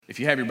If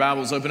you have your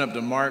Bibles, open up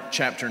to Mark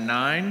chapter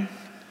 9.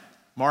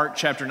 Mark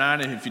chapter 9,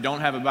 and if you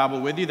don't have a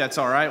Bible with you, that's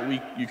all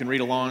right. You can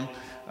read along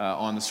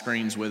on the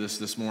screens with us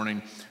this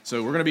morning.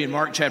 So we're going to be in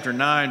Mark chapter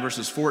 9,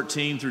 verses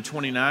 14 through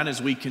 29 as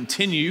we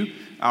continue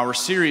our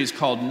series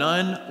called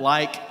None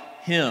Like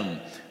Him.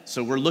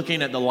 So we're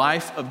looking at the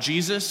life of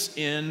Jesus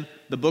in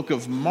the book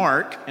of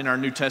Mark in our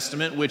New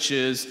Testament, which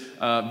is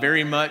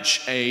very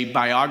much a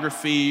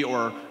biography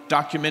or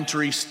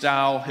documentary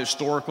style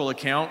historical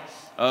account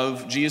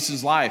of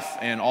Jesus' life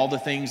and all the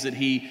things that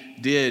he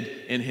did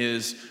in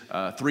his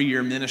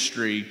 3-year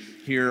ministry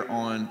here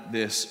on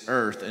this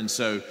earth. And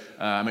so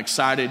I'm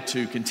excited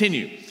to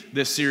continue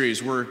this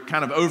series. We're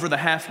kind of over the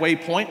halfway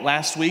point.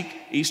 Last week,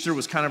 Easter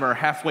was kind of our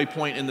halfway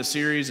point in the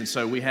series. And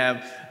so we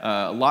have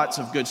lots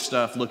of good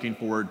stuff looking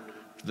forward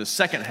to the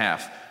second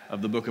half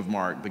of the book of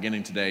Mark,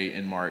 beginning today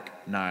in Mark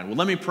 9. Well,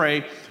 let me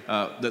pray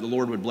that the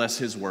Lord would bless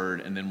his word,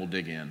 and then we'll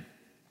dig in.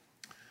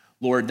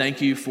 Lord, thank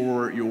you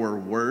for your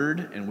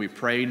word, and we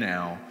pray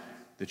now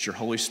that your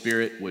Holy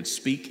Spirit would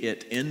speak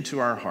it into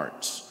our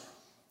hearts,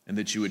 and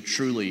that you would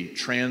truly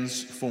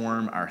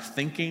transform our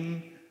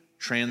thinking,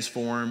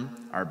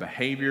 transform our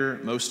behavior,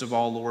 most of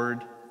all,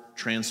 Lord,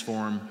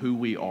 transform who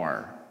we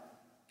are,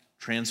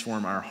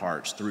 transform our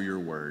hearts through your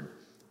word.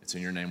 It's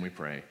in your name we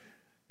pray.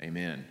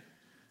 Amen.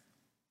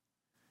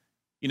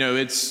 You know,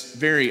 it's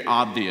very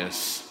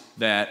obvious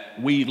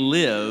that we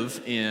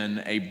live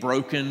in a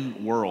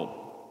broken world.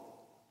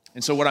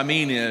 And so what I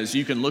mean is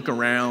you can look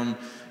around,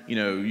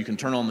 you can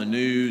turn on the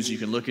news, you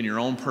can look in your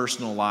own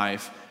personal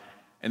life,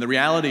 and the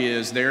reality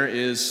is there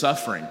is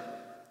suffering.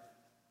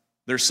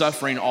 There's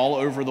suffering all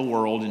over the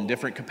world in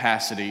different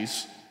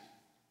capacities.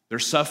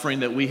 There's suffering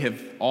that we have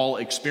all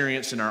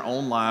experienced in our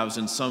own lives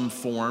in some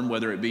form,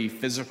 whether it be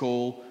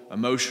physical,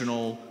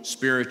 emotional,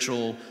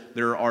 spiritual.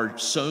 There are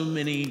so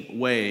many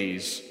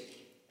ways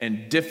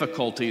and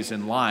difficulties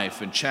in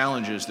life and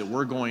challenges that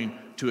we're going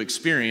to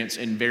experience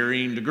in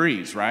varying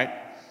degrees, right?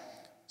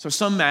 So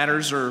some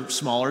matters are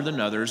smaller than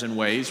others in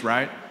ways,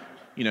 right?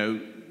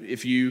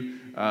 If you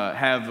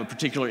have a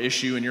particular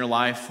issue in your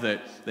life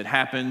that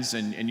happens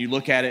and you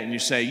look at it and you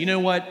say, you know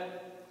what?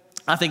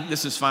 I think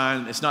this is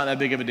fine. It's not that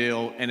big of a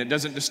deal, and it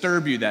doesn't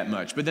disturb you that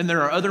much. But then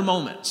there are other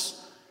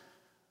moments.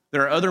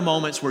 There are other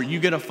moments where you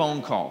get a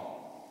phone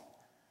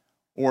call,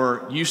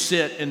 or you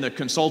sit in the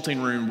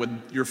consulting room with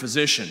your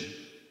physician,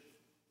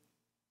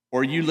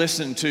 or you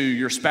listen to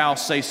your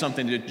spouse say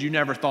something that you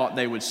never thought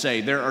they would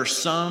say. There are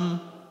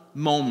some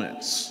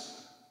moments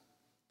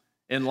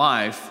in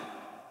life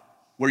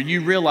where you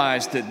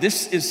realize that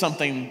this is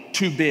something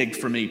too big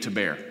for me to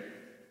bear.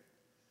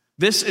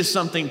 This is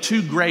something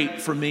too great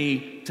for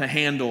me to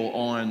handle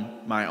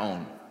on my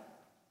own.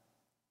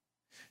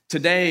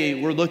 Today,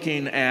 we're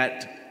looking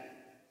at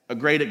a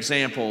great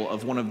example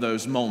of one of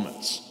those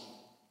moments.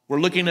 We're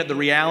looking at the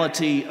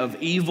reality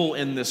of evil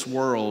in this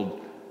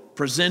world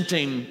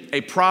presenting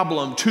a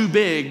problem too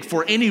big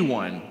for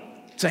anyone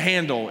to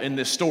handle in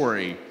this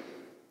story,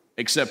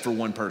 except for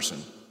one person.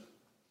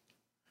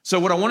 So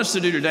what I want us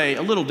to do today,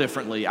 a little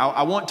differently,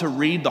 I want to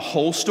read the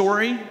whole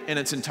story in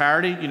its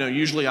entirety.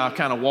 Usually I'll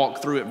kind of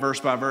walk through it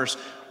verse by verse.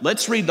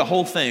 Let's read the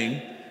whole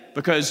thing,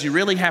 because you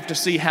really have to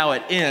see how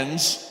it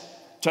ends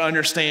to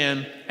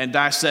understand and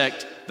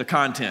dissect the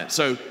content.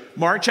 So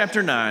Mark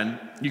chapter 9,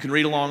 you can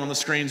read along on the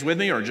screens with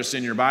me or just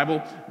in your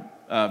Bible,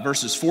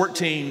 verses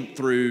 14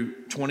 through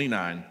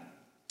 29.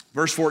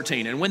 Verse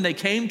 14, and when they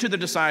came to the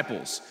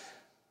disciples,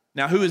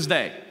 now who is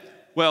they?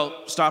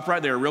 Well, stop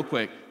right there real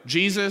quick.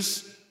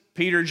 Jesus,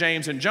 Peter,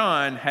 James, and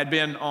John had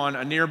been on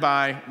a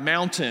nearby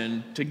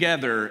mountain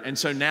together, and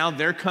so now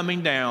they're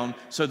coming down.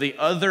 So the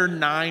other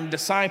 9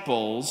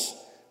 disciples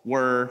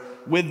were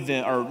with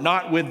them, or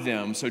not with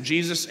them. So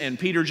Jesus and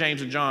Peter,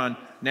 James, and John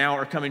now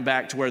are coming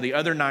back to where the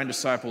other 9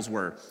 disciples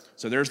were.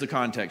 So there's the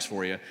context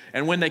for you.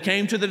 And when they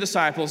came to the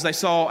disciples, they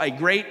saw a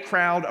great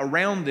crowd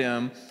around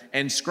them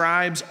and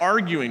scribes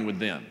arguing with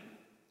them.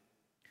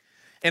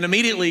 And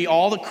immediately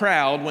all the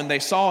crowd, when they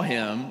saw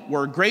him,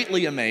 were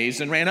greatly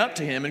amazed and ran up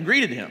to him and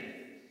greeted him.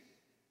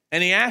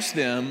 And he asked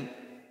them,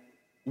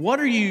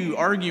 "What are you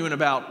arguing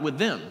about with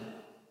them?"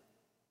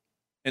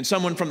 And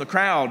someone from the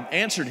crowd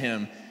answered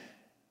him,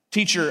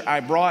 "Teacher, I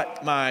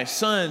brought my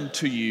son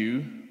to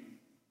you,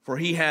 for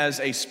he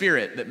has a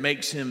spirit that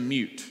makes him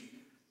mute.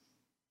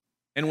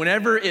 And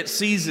whenever it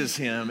seizes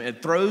him,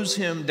 it throws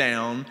him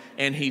down,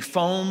 and he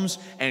foams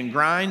and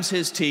grinds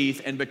his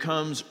teeth and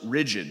becomes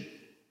rigid.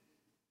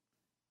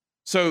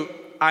 So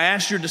I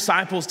asked your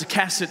disciples to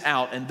cast it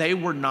out, and they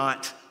were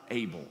not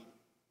able."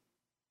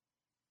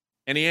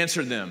 And he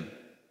answered them,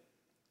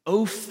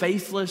 "O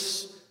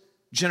faithless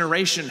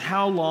generation,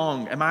 how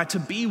long am I to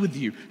be with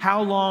you?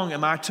 How long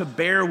am I to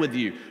bear with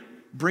you?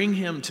 Bring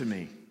him to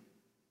me."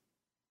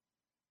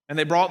 And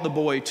they brought the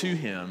boy to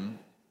him.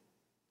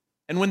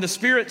 And when the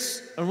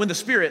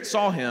spirit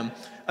saw him,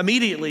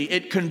 immediately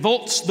it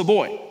convulsed the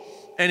boy,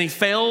 and he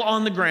fell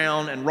on the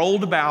ground and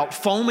rolled about,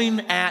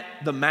 foaming at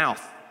the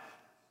mouth.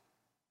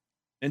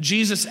 And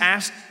Jesus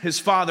asked his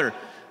father,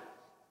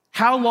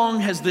 "How long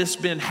has this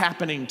been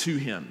happening to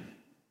him?"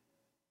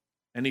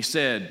 And he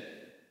said,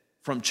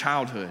 from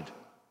childhood.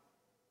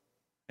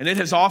 And it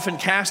has often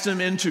cast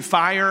him into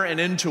fire and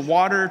into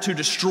water to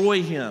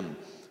destroy him.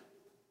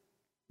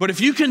 But if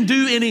you can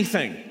do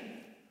anything,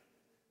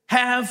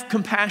 have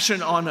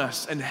compassion on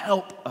us and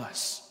help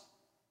us.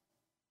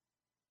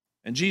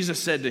 And Jesus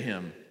said to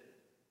him,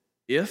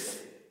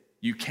 if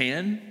you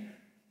can,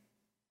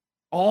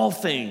 all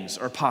things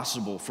are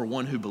possible for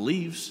one who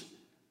believes.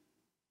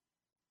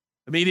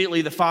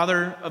 Immediately the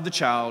father of the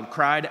child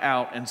cried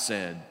out and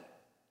said,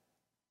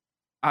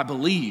 I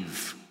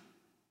believe,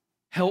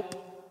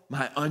 help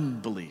my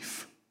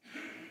unbelief.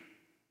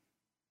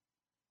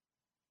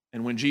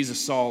 And when Jesus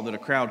saw that a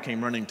crowd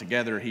came running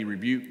together, he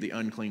rebuked the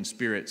unclean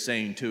spirit,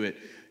 saying to it,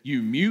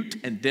 you mute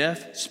and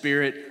deaf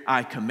spirit,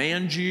 I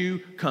command you,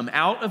 come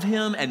out of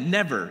him and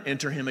never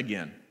enter him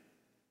again.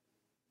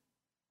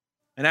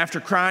 And after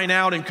crying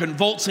out and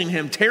convulsing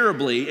him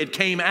terribly, it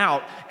came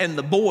out, and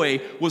the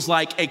boy was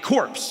like a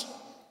corpse,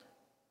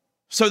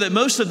 so that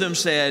most of them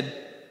said,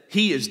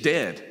 he is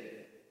dead.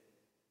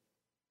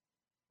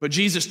 But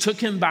Jesus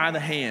took him by the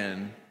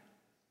hand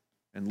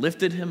and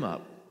lifted him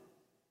up,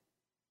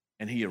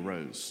 and he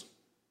arose.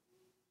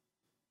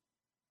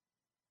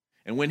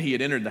 And when he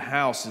had entered the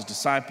house, his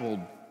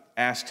disciple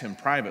asked him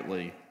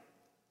privately,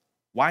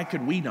 why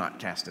could we not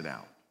cast it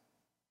out?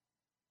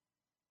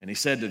 And he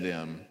said to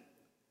them,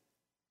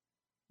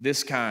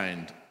 this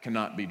kind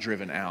cannot be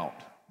driven out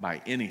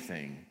by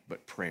anything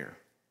but prayer.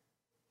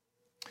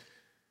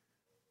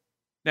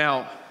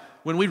 Now,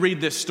 when we read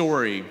this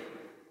story,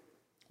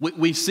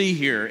 we see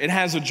here, it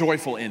has a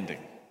joyful ending.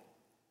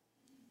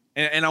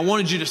 And I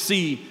wanted you to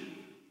see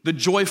the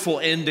joyful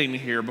ending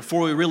here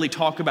before we really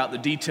talk about the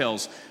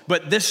details.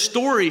 But this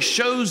story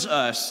shows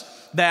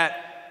us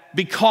that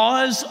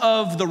because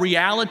of the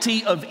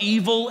reality of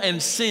evil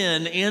and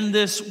sin in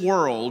this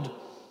world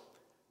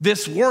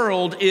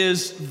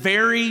is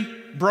very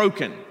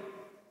broken.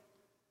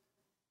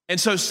 And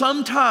so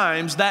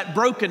sometimes that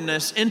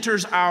brokenness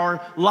enters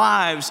our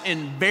lives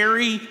in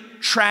very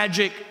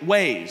tragic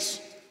ways.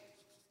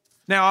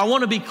 Now, I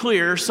want to be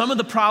clear, some of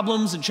the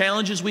problems and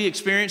challenges we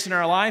experience in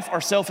our life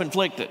are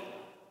self-inflicted.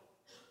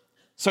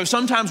 So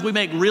sometimes we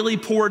make really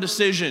poor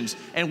decisions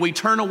and we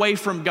turn away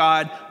from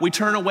God, we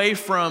turn away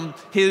from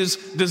His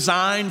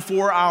design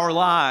for our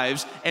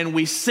lives, and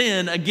we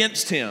sin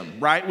against Him,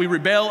 right? We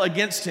rebel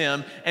against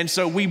Him, and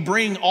so we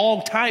bring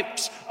all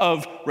types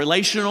of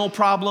relational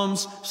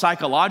problems,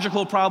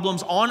 psychological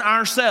problems on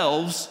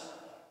ourselves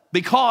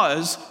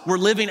because we're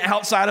living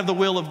outside of the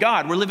will of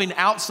God. We're living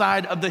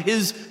outside of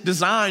His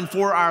design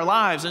for our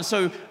lives. And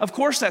so, of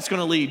course, that's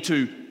going to lead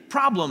to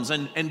problems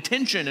and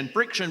tension and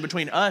friction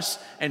between us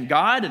and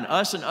God and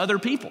us and other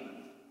people.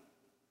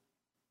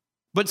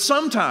 But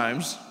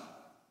sometimes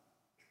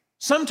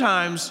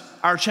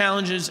our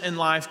challenges in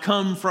life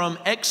come from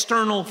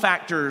external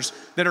factors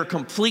that are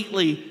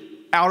completely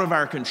out of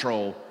our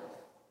control.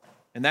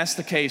 And that's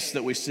the case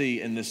that we see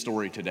in this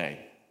story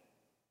today.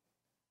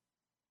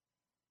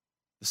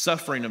 The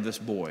suffering of this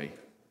boy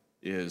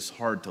is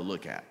hard to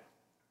look at.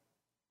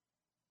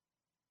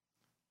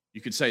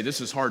 You could say this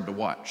is hard to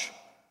watch,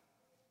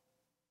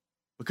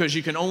 because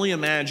you can only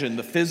imagine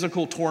the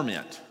physical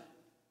torment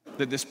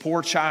that this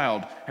poor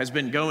child has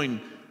been going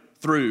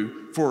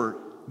through for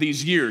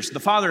these years. The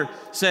father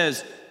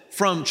says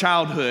from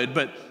childhood,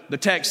 but the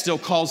text still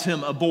calls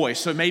him a boy.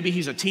 So maybe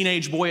he's a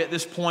teenage boy at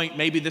this point.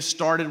 Maybe this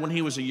started when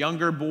he was a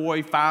younger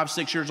boy, 5,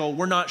 6 years old.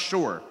 We're not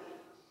sure.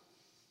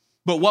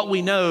 But what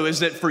we know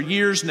is that for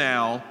years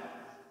now,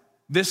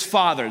 this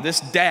father, this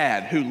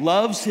dad who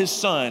loves his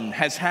son,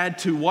 has had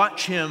to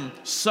watch him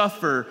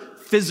suffer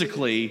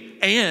physically,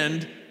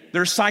 and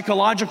there's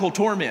psychological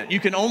torment. You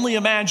can only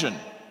imagine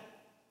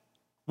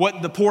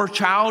what the poor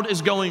child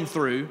is going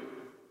through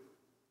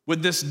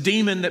with this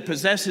demon that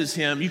possesses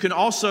him. You can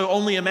also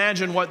only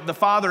imagine what the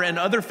father and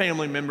other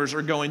family members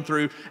are going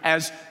through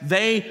as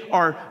they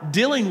are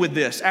dealing with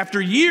this.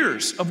 After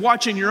years of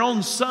watching your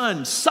own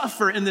son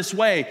suffer in this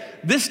way,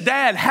 this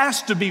dad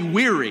has to be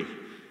weary.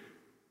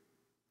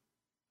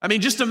 I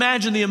mean, just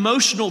imagine the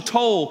emotional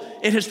toll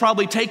it has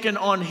probably taken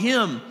on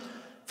him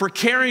for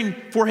caring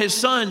for his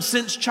son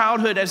since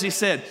childhood, as he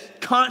said,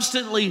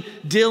 constantly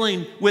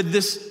dealing with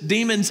this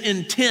demon's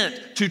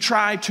intent to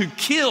try to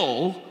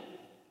kill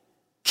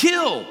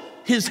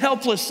his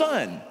helpless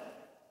son.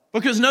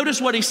 Because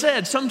notice what he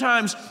said,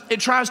 sometimes it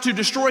tries to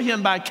destroy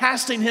him by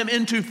casting him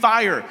into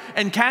fire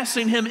and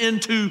casting him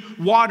into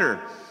water.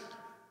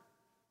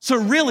 So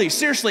really,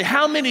 seriously,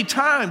 how many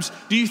times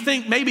do you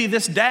think maybe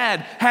this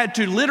dad had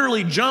to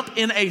literally jump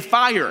in a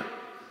fire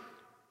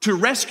to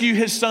rescue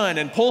his son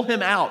and pull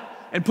him out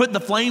and put the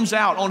flames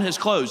out on his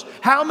clothes?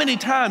 How many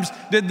times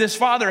did this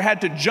father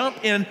had to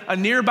jump in a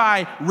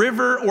nearby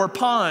river or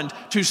pond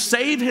to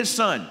save his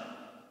son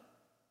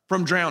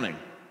from drowning?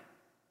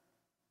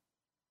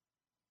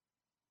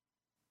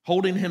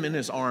 Holding him in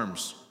his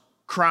arms,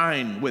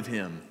 crying with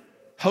him,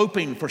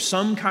 hoping for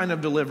some kind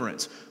of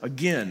deliverance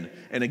again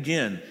and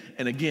again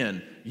and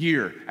again,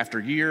 year after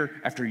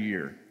year after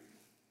year.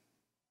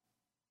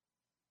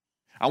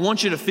 I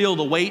want you to feel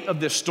the weight of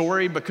this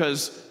story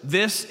because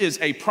this is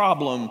a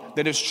problem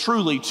that is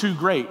truly too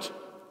great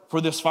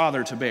for this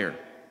father to bear.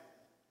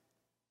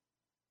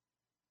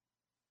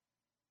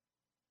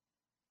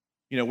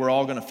 You know, we're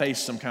all going to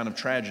face some kind of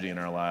tragedy in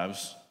our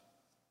lives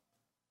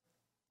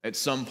at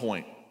some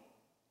point.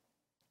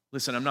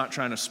 Listen, I'm not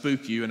trying to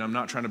spook you, and I'm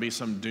not trying to be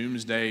some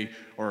doomsday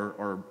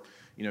or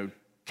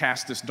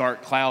cast this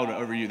dark cloud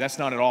over you. That's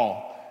not at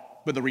all.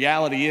 But the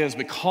reality is,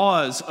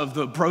 because of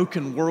the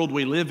broken world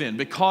we live in,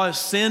 because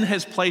sin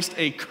has placed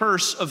a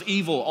curse of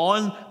evil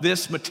on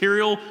this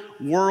material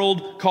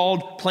world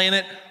called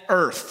planet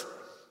Earth,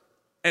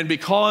 and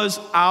because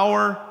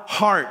our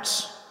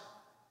hearts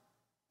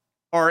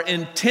are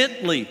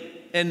intently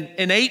and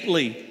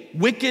innately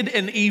wicked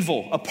and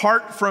evil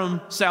apart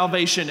from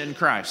salvation in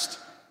Christ,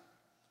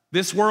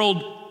 this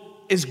world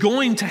is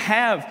going to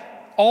have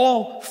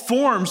all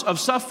forms of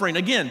suffering.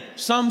 Again,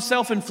 some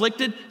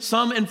self-inflicted,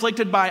 some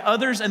inflicted by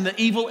others and the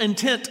evil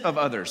intent of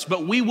others.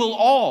 But we will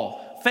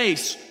all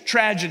face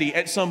tragedy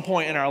at some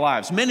point in our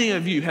lives. Many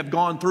of you have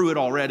gone through it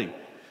already.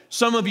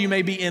 Some of you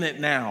may be in it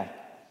now.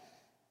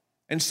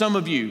 And some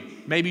of you,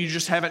 maybe you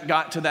just haven't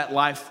got to that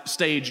life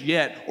stage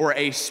yet, or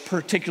a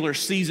particular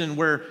season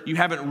where you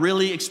haven't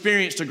really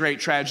experienced a great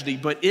tragedy,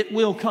 but it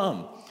will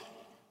come.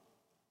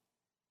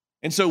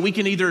 And so we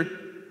can either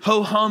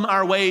ho-hum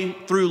our way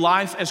through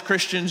life as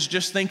Christians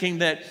just thinking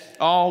that,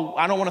 oh,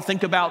 I don't want to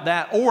think about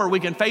that, or we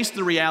can face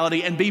the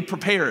reality and be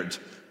prepared.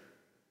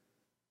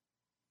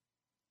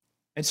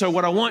 And so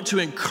what I want to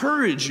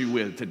encourage you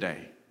with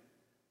today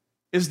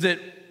is that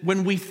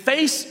when we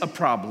face a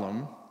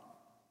problem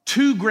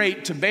too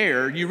great to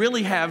bear, you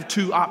really have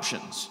two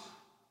options.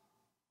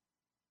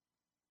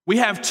 We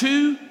have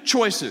two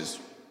choices.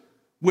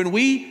 When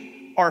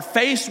we are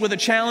faced with a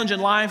challenge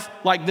in life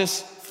like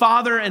this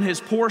father and his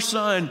poor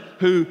son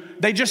who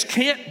they just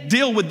can't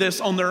deal with this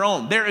on their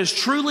own, there is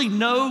truly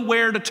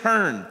nowhere to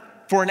turn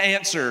for an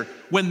answer.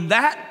 When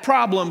that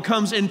problem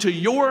comes into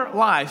your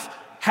life,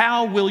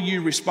 how will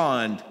you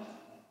respond?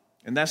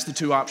 And that's the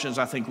two options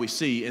I think we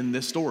see in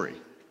this story.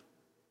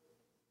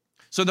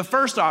 So the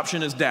first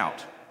option is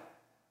doubt.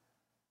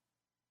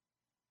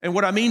 And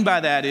what I mean by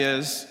that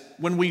is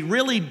when we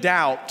really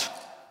doubt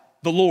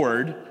the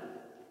Lord,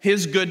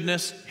 His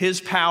goodness, His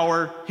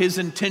power, His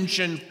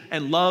intention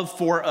and love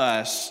for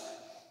us,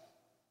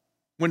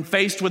 when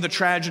faced with a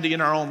tragedy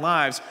in our own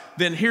lives,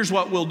 then here's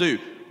what we'll do.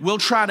 We'll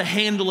try to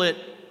handle it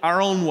our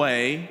own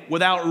way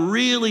without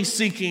really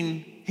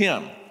seeking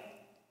Him.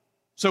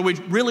 So we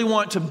really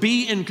want to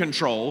be in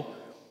control,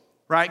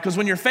 right? Because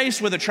when you're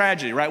faced with a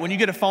tragedy, right? When you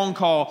get a phone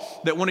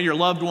call that one of your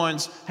loved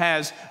ones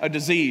has a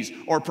disease,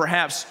 or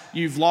perhaps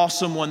you've lost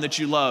someone that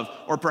you love,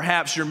 or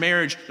perhaps your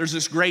marriage, there's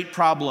this great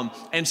problem.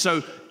 And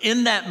so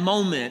in that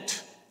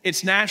moment,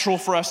 it's natural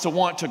for us to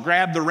want to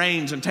grab the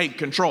reins and take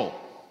control.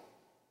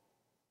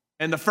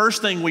 And the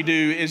first thing we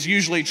do is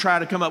usually try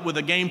to come up with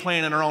a game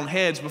plan in our own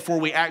heads before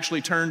we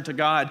actually turn to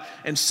God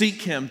and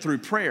seek Him through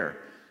prayer.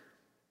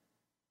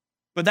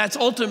 But that's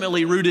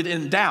ultimately rooted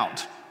in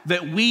doubt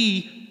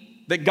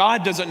that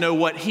God doesn't know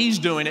what He's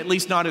doing, at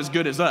least not as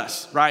good as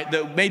us, right?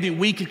 That maybe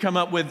we could come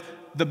up with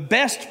the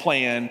best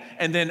plan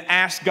and then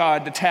ask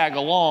God to tag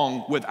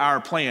along with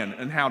our plan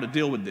and how to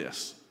deal with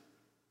this.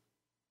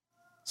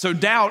 So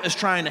doubt is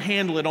trying to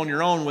handle it on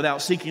your own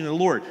without seeking the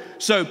Lord.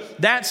 So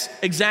that's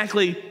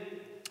exactly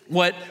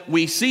what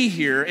we see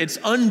here. It's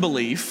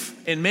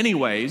unbelief in many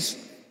ways.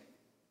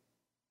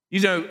 You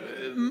know,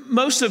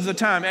 most of the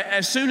time,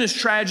 as soon as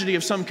tragedy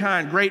of some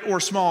kind, great or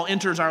small,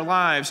 enters our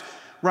lives,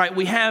 right,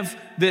 we have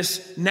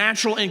this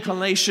natural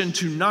inclination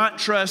to not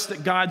trust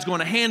that God's going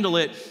to handle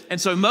it. And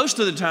so most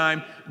of the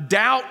time,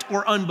 doubt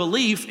or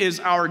unbelief is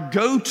our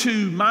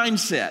go-to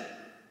mindset.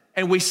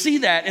 And we see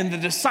that in the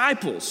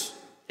disciples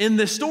in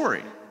this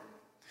story.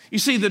 You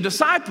see, the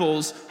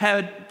disciples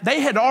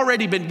had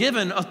already been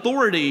given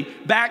authority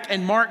back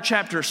in Mark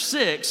chapter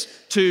 6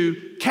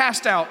 to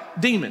cast out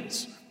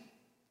demons.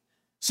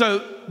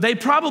 So they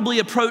probably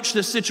approached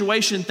this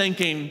situation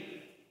thinking,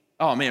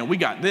 oh man, we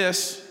got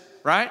this,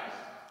 right?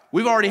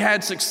 We've already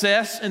had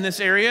success in this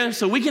area,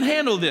 so we can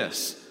handle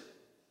this.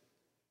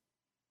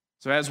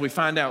 So as we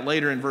find out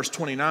later in verse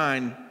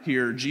 29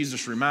 here,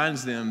 Jesus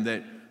reminds them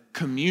that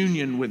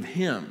communion with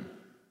Him,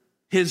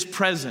 His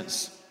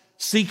presence,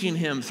 seeking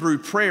Him through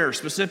prayer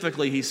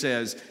specifically, He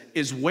says,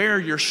 is where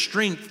your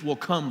strength will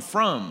come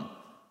from,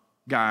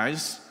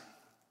 guys.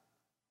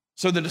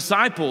 So the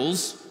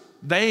disciples,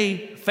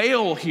 they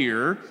fail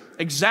here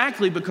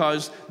exactly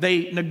because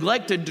they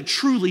neglected to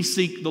truly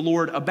seek the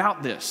Lord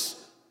about this.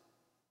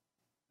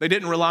 They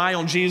didn't rely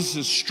on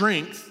Jesus'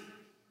 strength.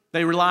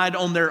 They relied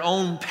on their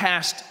own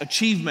past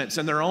achievements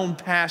and their own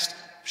past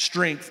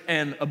strength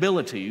and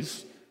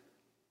abilities.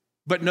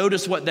 But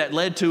notice what that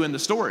led to in the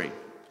story.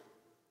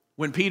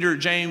 When Peter,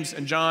 James,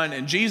 and John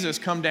and Jesus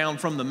come down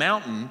from the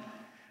mountain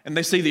and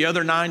they see the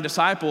other 9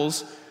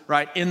 disciples,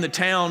 right, in the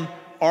town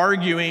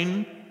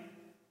arguing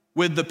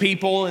with the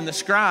people and the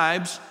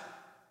scribes,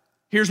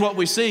 here's what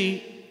we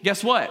see.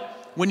 Guess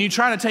what? when you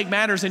try to take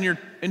matters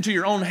into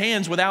your own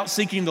hands without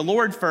seeking the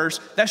Lord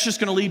first, that's just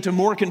going to lead to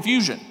more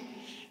confusion.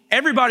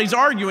 Everybody's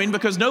arguing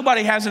because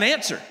nobody has an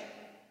answer.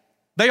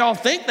 They all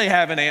think they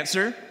have an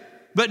answer,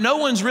 but no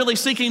one's really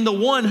seeking the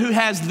one who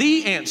has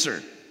the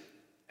answer.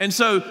 And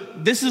so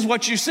this is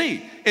what you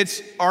see.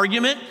 It's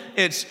argument,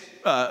 it's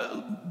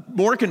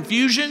more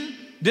confusion,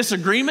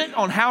 disagreement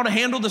on how to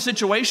handle the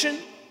situation.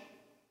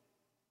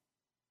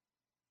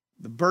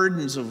 The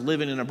burdens of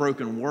living in a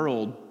broken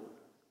world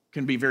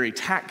can be very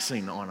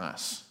taxing on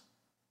us.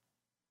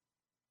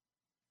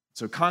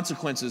 So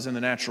consequences in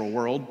the natural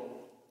world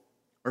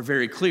are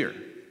very clear.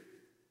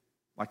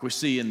 Like we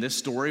see in this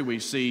story, we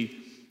see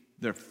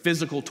the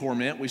physical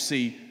torment, we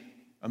see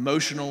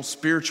emotional,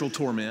 spiritual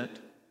torment.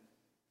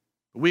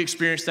 We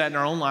experience that in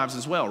our own lives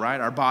as well, right?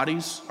 Our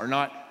bodies are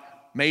not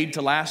made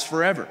to last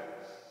forever.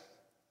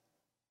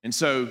 And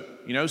so,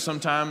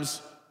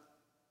 sometimes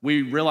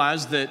we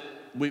realize that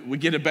we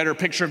get a better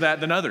picture of that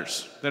than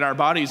others, that our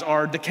bodies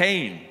are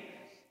decaying.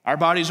 Our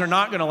bodies are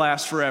not going to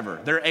last forever.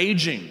 They're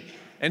aging.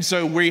 And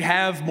so we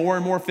have more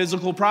and more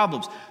physical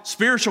problems.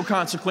 Spiritual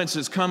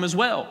consequences come as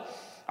well.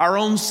 Our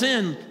own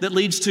sin that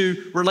leads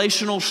to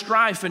relational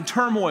strife and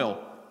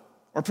turmoil,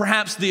 or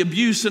perhaps the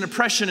abuse and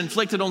oppression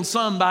inflicted on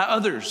some by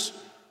others.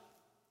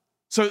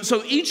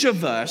 So each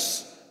of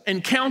us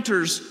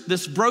encounters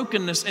this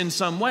brokenness in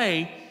some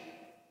way,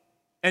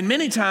 and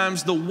many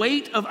times the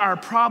weight of our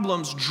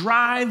problems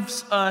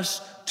drives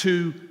us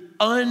to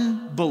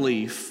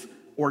unbelief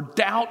or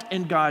doubt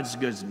in God's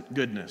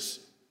goodness,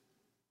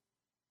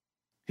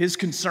 His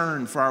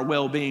concern for our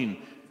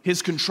well-being,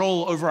 His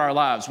control over our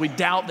lives. We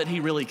doubt that He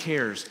really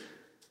cares.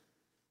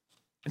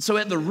 And so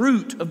at the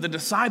root of the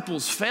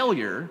disciples'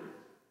 failure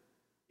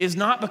is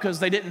not because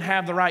they didn't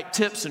have the right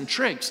tips and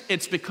tricks.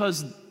 It's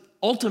because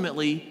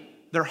ultimately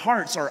their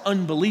hearts are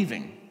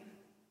unbelieving.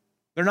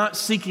 They're not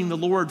seeking the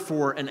Lord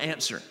for an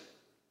answer.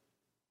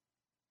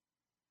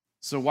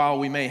 So while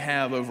we may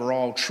have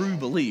overall true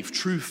belief,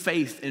 true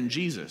faith in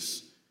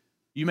Jesus,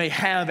 you may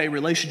have a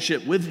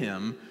relationship with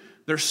Him,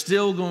 there's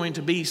still going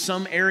to be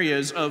some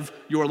areas of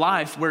your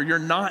life where you're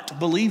not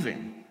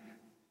believing,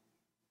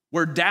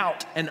 where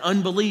doubt and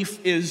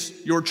unbelief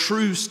is your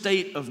true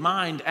state of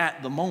mind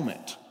at the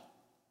moment.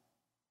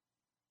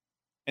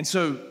 And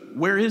so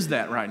where is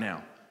that right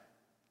now?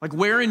 Like,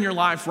 where in your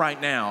life right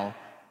now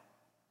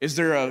is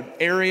there an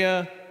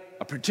area,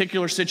 a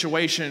particular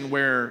situation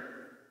where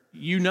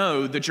you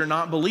know that you're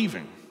not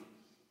believing?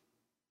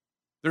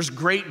 There's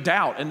great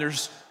doubt and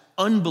there's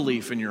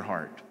unbelief in your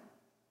heart.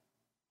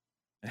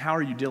 And how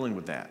are you dealing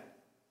with that?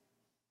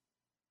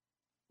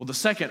 Well, the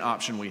second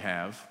option we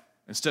have,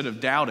 instead of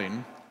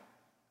doubting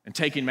and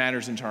taking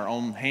matters into our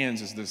own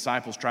hands as the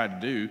disciples tried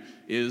to do,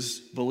 is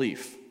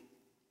belief.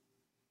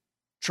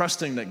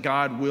 Trusting that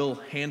God will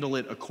handle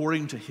it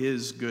according to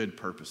His good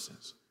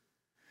purposes.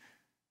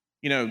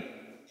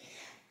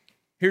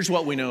 Here's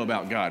what we know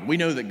about God. We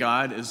know that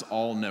God is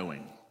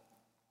all-knowing.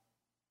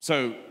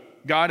 So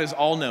God is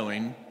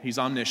all-knowing. He's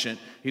omniscient.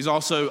 He's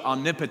also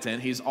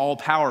omnipotent. He's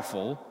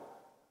all-powerful.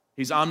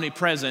 He's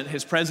omnipresent.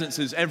 His presence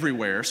is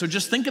everywhere. So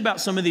just think about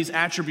some of these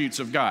attributes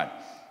of God.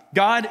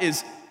 God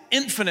is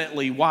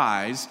infinitely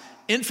wise,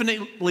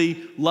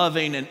 infinitely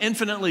loving, and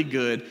infinitely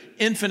good,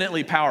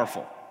 infinitely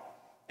powerful.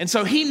 And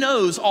so He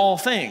knows all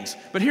things.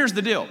 But here's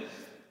the deal.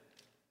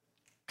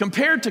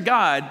 Compared to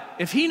God,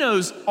 if He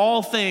knows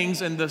all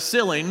things and the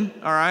ceiling,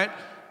 all right,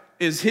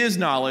 is His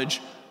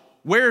knowledge,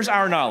 where's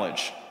our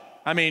knowledge?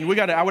 I mean,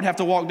 I would have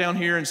to walk down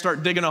here and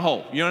start digging a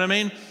hole. You know what I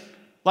mean?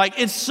 Like,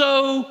 it's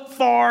so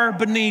far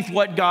beneath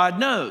what God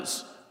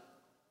knows.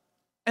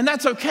 And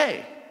that's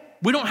okay.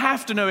 We don't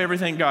have to know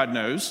everything God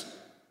knows.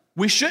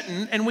 We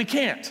shouldn't and we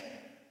can't.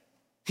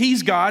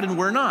 He's God and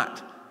we're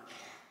not.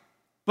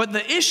 But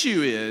the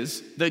issue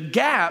is the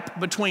gap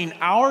between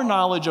our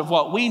knowledge of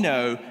what we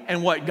know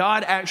and what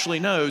God actually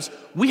knows.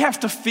 We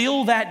have to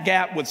fill that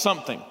gap with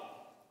something.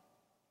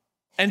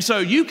 And so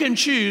you can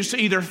choose to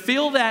either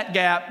fill that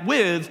gap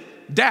with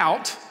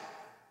doubt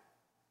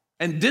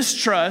and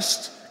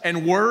distrust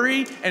and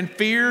worry and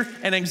fear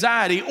and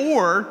anxiety,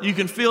 or you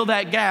can fill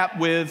that gap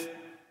with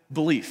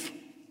belief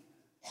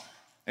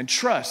and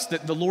trust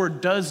that the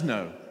Lord does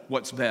know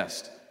what's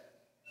best.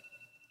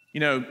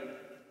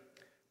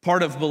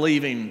 Part of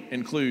believing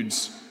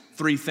includes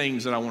 3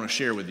 things that I want to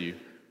share with you.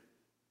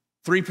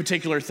 3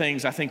 particular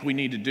things I think we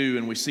need to do,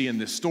 and we see in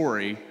this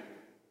story,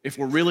 if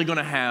we're really going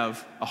to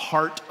have a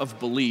heart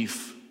of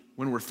belief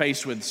when we're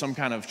faced with some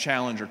kind of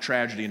challenge or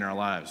tragedy in our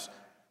lives.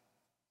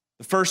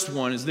 The first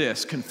one is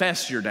this: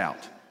 confess your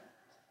doubt.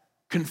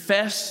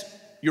 Confess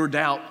your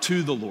doubt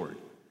to the Lord.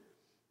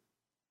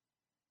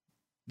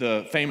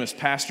 The famous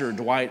pastor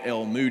Dwight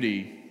L.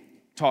 Moody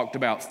talked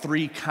about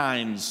 3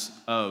 kinds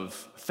of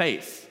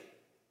faith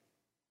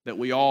that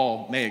we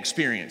all may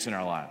experience in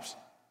our lives.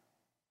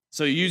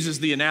 So he uses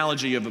the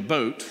analogy of a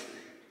boat,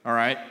 all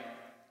right?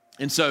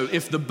 And so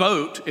if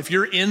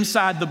you're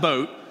inside the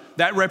boat,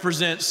 that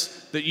represents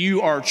that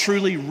you are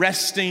truly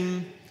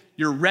resting.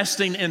 You're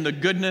resting in the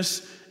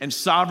goodness and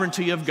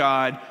sovereignty of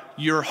God.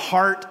 your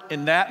heart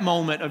in that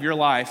moment of your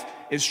life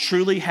is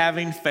truly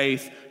having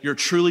faith. You're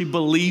truly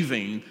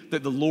believing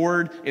that the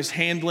Lord is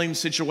handling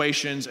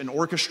situations and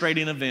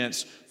orchestrating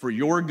events for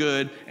your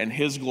good and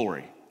His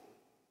glory.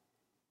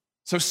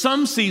 So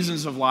some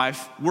seasons of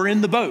life, we're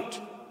in the boat,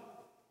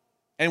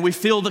 and we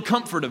feel the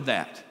comfort of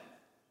that.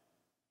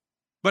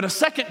 But a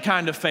second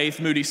kind of faith,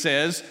 Moody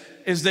says,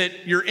 is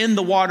that you're in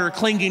the water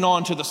clinging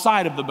on to the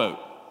side of the boat.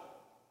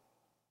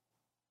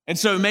 And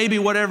so maybe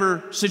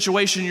whatever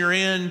situation you're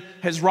in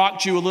has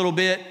rocked you a little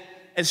bit,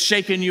 has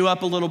shaken you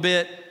up a little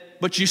bit,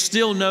 but you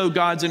still know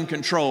God's in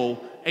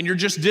control, and you're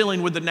just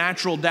dealing with the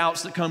natural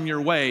doubts that come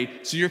your way,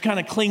 so you're kind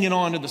of clinging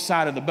on to the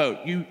side of the boat.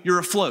 You're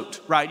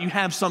afloat, right? You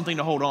have something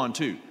to hold on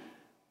to.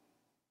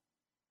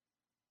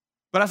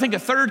 But I think a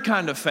third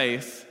kind of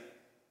faith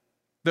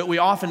that we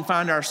often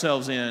find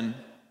ourselves in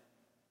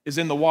is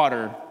in the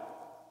water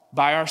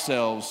by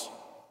ourselves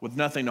with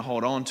nothing to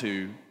hold on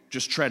to,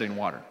 just treading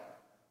water.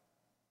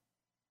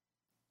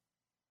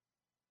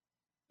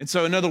 And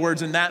so, in other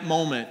words, in that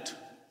moment,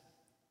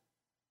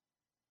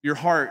 your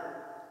heart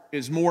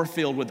is more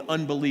filled with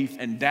unbelief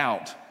and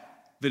doubt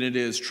than it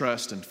is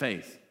trust and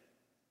faith.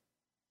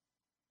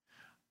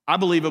 I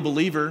believe a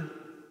believer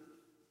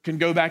can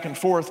go back and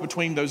forth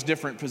between those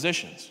different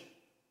positions.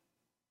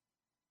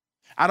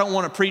 I don't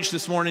want to preach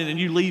this morning and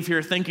you leave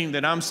here thinking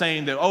that I'm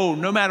saying that, oh,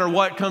 no matter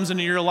what comes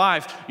into your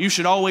life, you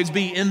should always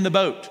be in the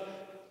boat.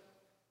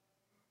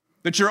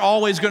 That you're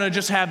always going to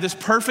just have this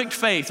perfect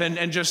faith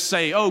and just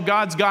say, oh,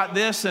 God's got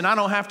this and I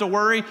don't have to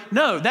worry.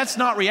 No, that's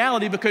not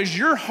reality, because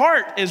your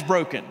heart is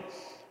broken.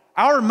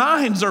 Our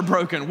minds are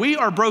broken. We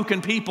are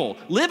broken people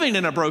living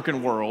in a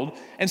broken world.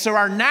 And so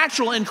our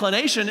natural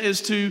inclination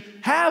is to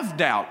have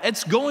doubt.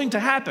 It's going to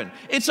happen.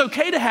 It's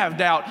okay to have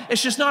doubt.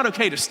 It's just not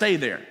okay to stay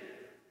there.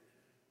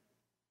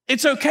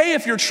 It's okay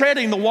if you're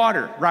treading the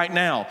water right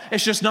now.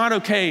 It's just not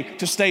okay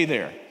to stay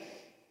there.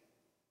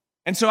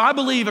 And so I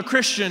believe a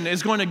Christian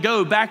is going to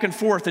go back and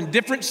forth in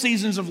different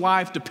seasons of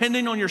life,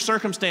 depending on your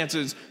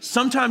circumstances.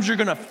 Sometimes you're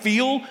going to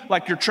feel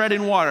like you're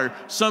treading water.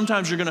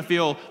 Sometimes you're going to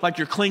feel like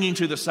you're clinging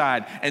to the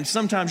side. And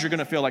sometimes you're going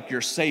to feel like you're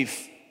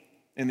safe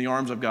in the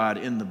arms of God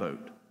in the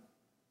boat.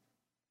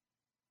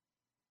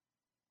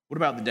 What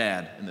about the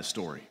dad in this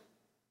story?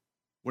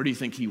 Where do you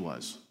think he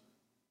was?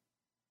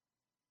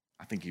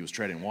 I think he was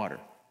treading water.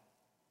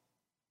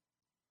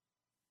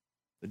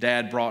 The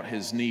dad brought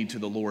his need to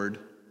the Lord,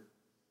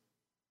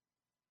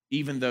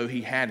 even though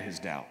he had his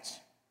doubts.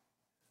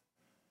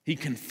 He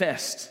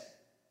confessed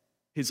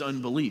his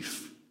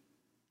unbelief.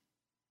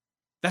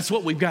 That's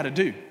what we've got to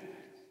do.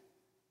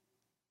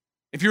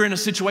 If you're in a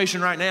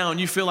situation right now and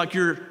you feel like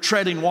you're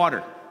treading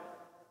water,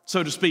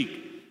 so to speak,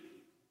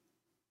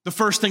 the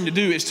first thing to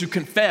do is to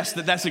confess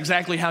that that's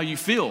exactly how you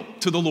feel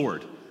to the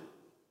Lord.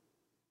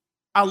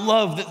 I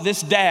love that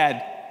this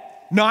dad,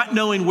 not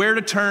knowing where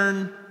to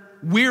turn,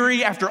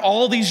 weary after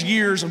all these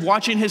years of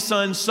watching his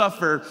son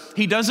suffer,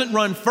 he doesn't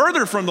run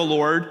further from the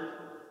Lord,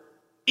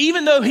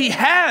 even though he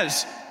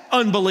has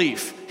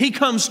unbelief. He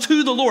comes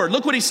to the Lord.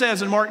 Look what he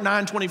says in Mark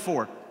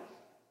 9:24.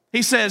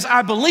 He says,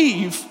 I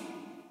believe,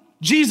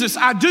 Jesus,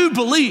 I do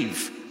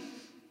believe,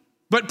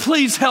 but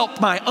please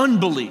help my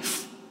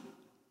unbelief.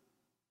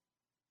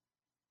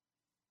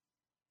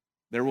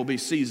 There will be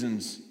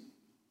seasons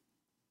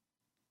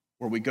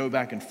where we go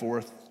back and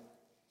forth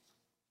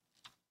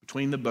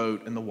between the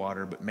boat and the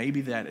water, but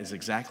maybe that is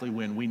exactly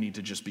when we need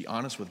to just be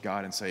honest with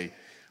God and say,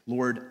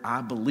 Lord,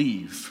 I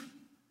believe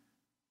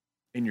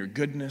in your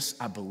goodness,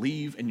 I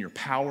believe in your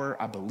power,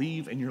 I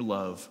believe in your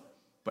love,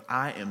 but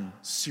I am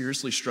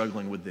seriously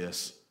struggling with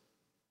this.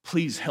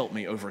 Please help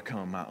me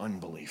overcome my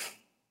unbelief.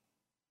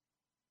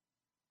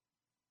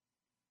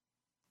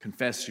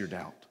 Confess your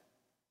doubt.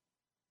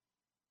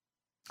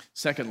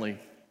 Secondly,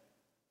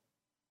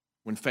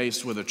 when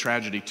faced with a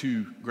tragedy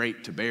too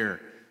great to bear,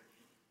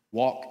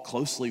 walk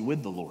closely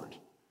with the Lord.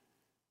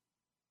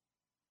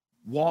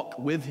 Walk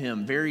with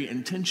him very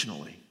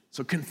intentionally.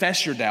 So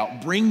confess your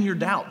doubt. Bring your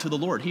doubt to the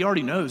Lord. He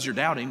already knows you're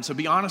doubting, so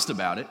be honest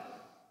about it.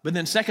 But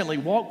then secondly,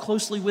 walk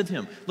closely with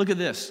him. Look at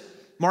this.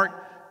 Mark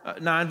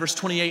 9, verse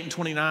 28 and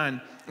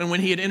 29. And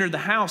when he had entered the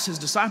house, his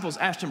disciples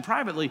asked him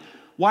privately,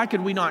 why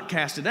could we not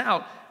cast it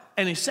out?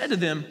 And he said to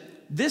them,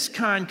 this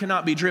kind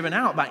cannot be driven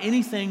out by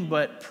anything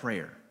but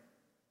prayer.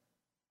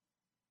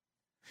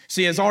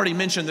 See, as already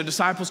mentioned, the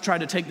disciples tried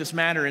to take this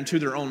matter into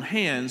their own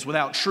hands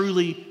without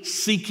truly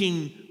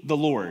seeking the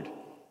Lord.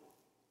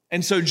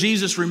 And so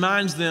Jesus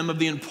reminds them of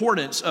the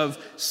importance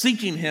of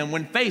seeking him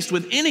when faced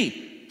with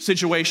any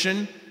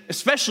situation,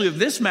 especially of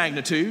this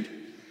magnitude.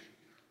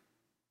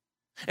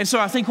 And so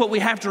I think what we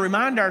have to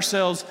remind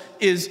ourselves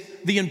is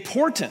the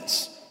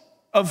importance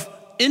of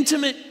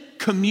intimate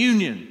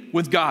communion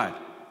with God.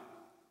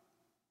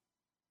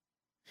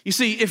 You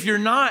see, if you're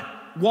not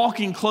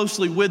walking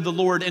closely with the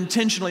Lord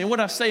intentionally, and what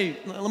I say,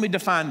 let me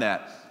define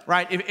that,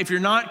 right? If you're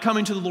not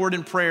coming to the Lord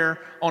in prayer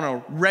on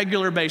a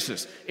regular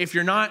basis, if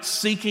you're not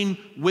seeking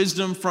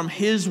wisdom from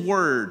his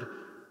word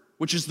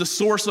which is the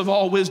source of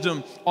all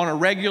wisdom, on a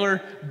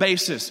regular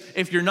basis,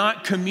 if you're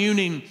not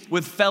communing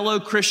with fellow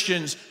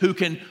Christians who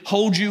can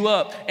hold you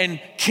up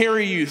and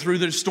carry you through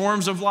the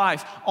storms of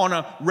life on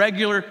a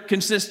regular,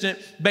 consistent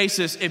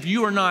basis, if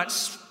you are not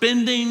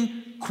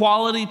spending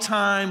quality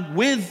time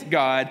with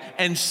God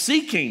and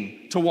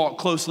seeking to walk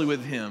closely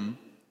with Him,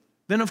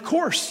 then of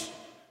course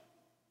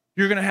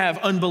you're going to have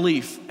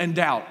unbelief and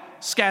doubt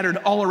scattered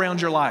all around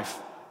your life.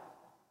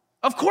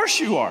 Of course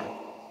you are.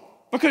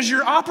 Because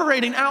you're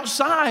operating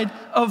outside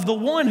of the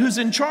one who's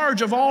in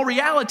charge of all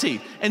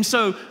reality. And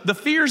so the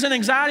fears and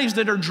anxieties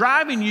that are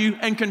driving you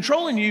and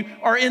controlling you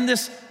are in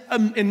this,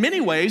 in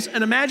many ways,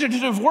 an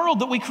imaginative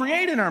world that we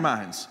create in our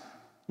minds,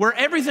 where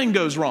everything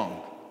goes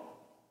wrong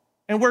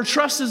and where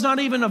trust is not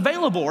even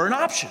available or an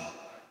option.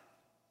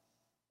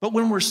 But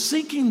when we're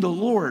seeking the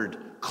Lord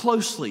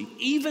closely,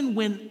 even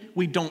when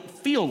we don't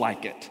feel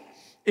like it,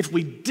 if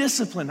we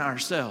discipline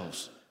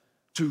ourselves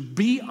to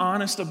be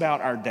honest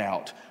about our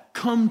doubt,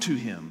 come to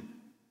Him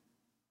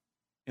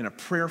in a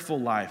prayerful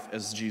life,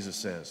 as Jesus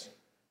says,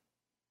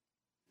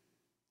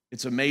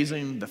 it's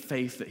amazing the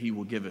faith that He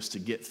will give us to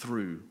get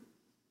through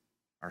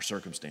our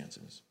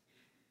circumstances.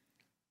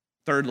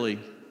 Thirdly,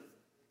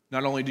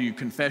 not only do you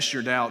confess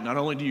your doubt, not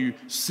only do you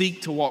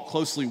seek to walk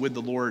closely with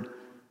the Lord,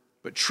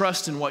 but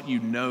trust in what you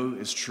know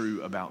is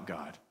true about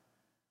God.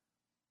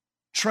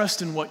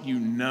 Trust in what you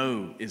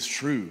know is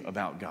true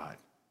about God.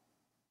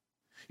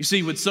 You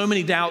see, with so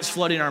many doubts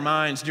flooding our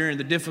minds during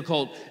the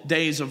difficult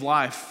days of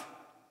life,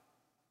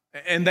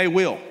 and they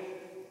will.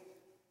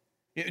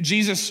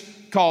 Jesus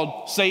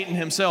called Satan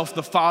himself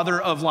the father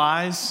of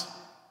lies,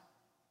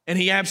 and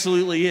he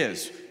absolutely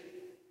is.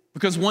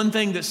 Because one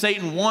thing that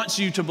Satan wants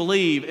you to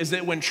believe is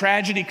that when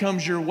tragedy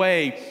comes your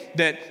way,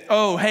 that,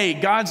 oh, hey,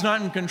 God's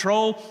not in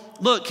control.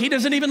 Look, He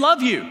doesn't even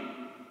love you.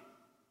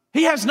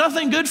 He has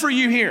nothing good for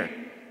you here.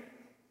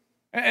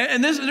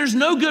 And there's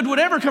no good would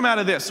ever come out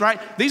of this, right?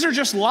 These are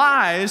just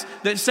lies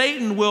that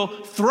Satan will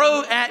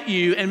throw at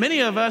you, and many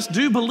of us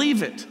do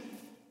believe it.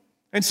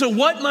 And so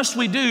what must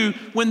we do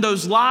when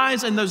those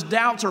lies and those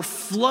doubts are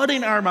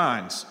flooding our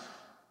minds?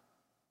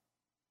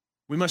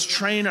 We must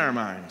train our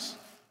minds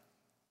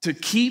to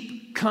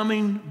keep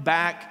coming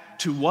back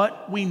to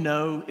what we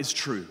know is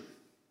true.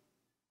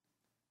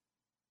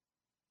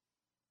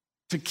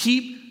 To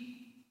keep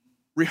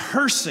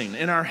rehearsing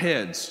in our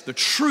heads the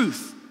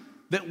truth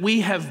that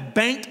we have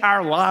banked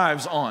our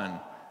lives on.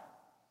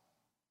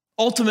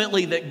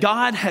 Ultimately, that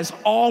God has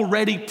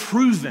already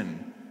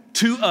proven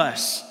to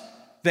us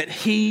that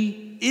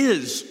He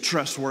is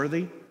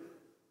trustworthy.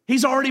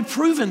 He's already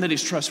proven that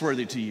He's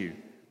trustworthy to you.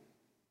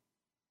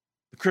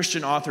 The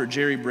Christian author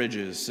Jerry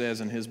Bridges says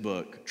in his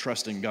book,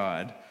 Trusting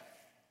God,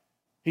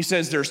 he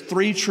says there's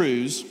 3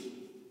 truths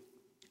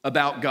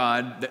about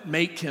God that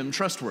make Him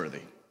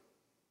trustworthy.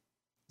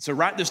 So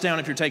write this down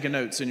if you're taking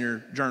notes in your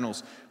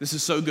journals. This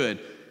is so good.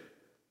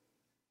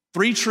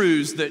 3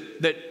 truths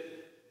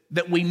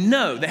that we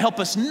know, that help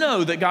us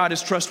know that God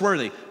is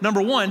trustworthy.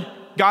 Number 1,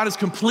 God is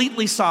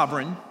completely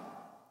sovereign.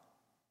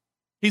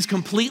 He's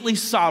completely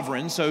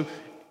sovereign, so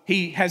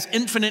He has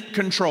infinite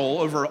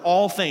control over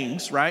all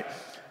things, right?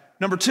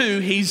 Number 2,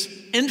 He's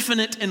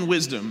infinite in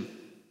wisdom.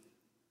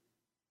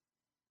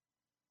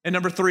 And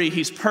number 3,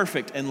 He's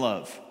perfect in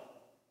love.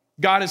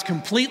 God is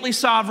completely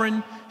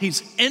sovereign,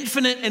 He's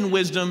infinite in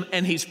wisdom,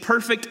 and He's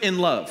perfect in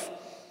love.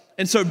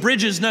 And so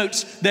Bridges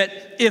notes that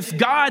if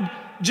God,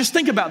 just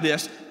think about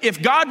this,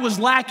 if God was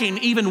lacking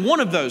even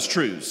one of those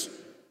truths,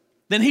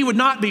 then He would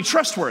not be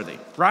trustworthy,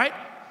 right?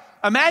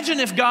 Imagine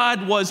if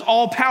God was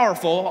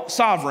all-powerful,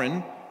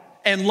 sovereign,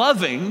 and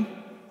loving,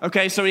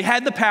 okay, so He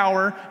had the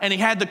power and He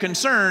had the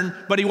concern,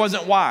 but He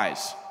wasn't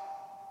wise.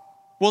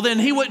 Well, then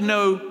He wouldn't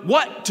know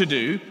what to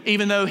do,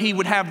 even though He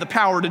would have the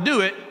power to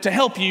do it to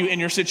help you in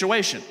your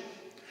situation.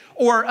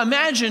 Or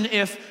imagine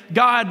if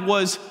God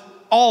was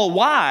all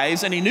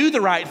wise and He knew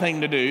the right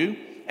thing to do,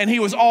 and He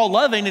was all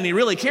loving and He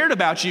really cared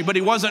about you, but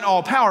He wasn't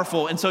all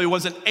powerful, and so He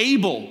wasn't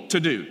able to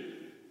do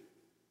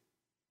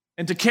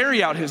and to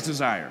carry out His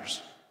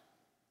desires.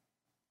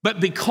 But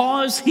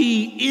because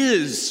He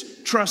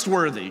is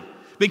trustworthy,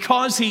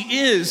 because He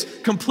is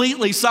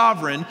completely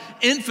sovereign,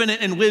 infinite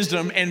in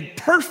wisdom, and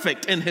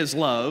perfect in His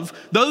love,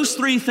 those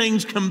 3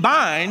 things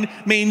combined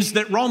means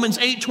that Romans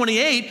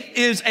 8:28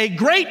 is a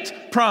great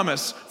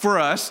promise for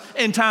us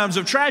in times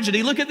of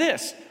tragedy. Look at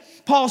this.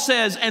 Paul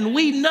says, and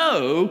we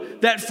know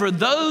that for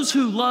those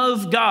who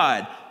love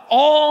God,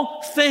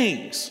 all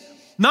things,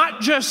 not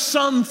just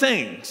some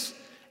things,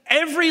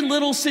 every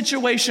little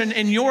situation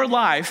in your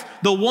life,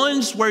 the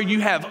ones where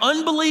you have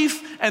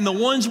unbelief and the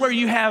ones where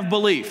you have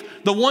belief,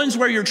 the ones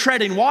where you're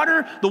treading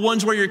water, the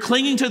ones where you're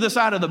clinging to the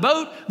side of the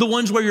boat, the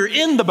ones where you're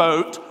in the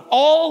boat,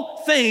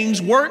 all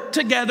things work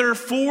together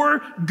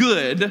for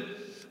good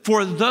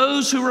for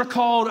those who are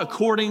called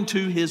according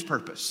to His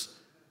purpose.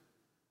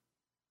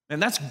 And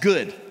that's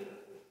good.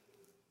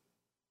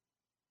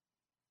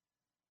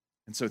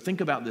 And so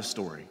think about this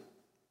story.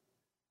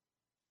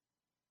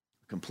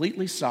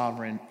 Completely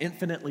sovereign,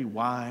 infinitely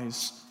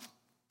wise,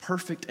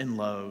 perfect in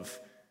love,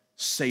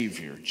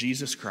 Savior,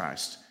 Jesus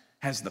Christ,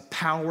 has the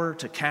power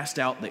to cast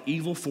out the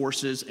evil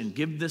forces and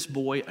give this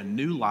boy a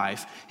new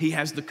life. He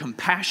has the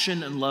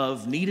compassion and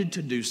love needed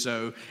to do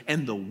so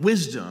and the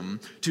wisdom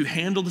to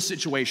handle the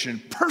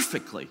situation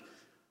perfectly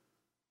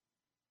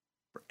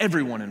for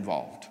everyone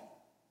involved.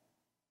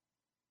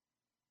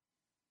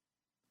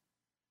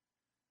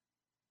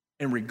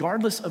 And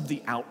regardless of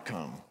the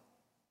outcome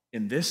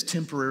in this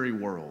temporary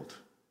world,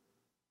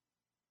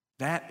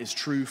 that is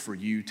true for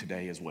you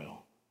today as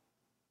well.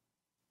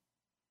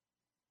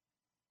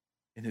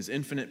 In his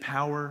infinite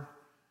power,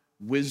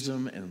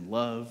 wisdom, and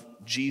love,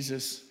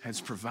 Jesus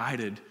has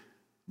provided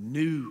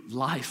new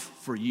life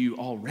for you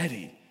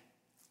already.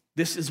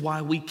 This is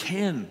why we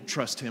can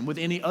trust him with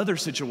any other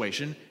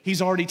situation.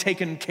 He's already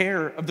taken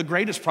care of the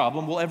greatest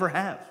problem we'll ever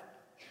have.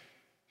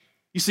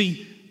 You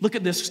see, look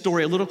at this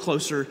story a little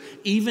closer.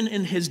 Even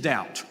in his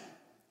doubt,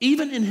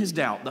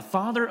 the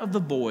father of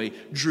the boy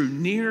drew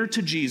near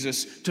to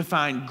Jesus to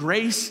find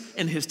grace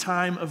in his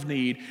time of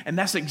need. And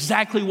that's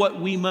exactly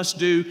what we must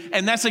do.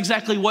 And that's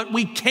exactly what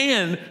we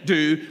can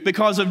do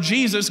because of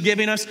Jesus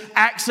giving us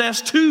access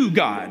to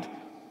God.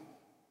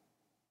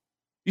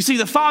 You see,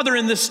 the father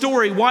in this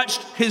story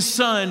watched his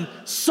son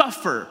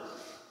suffer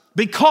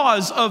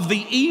because of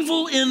the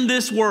evil in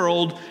this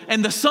world,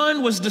 and the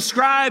son was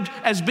described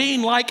as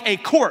being like a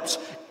corpse.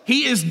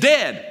 He is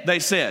dead, they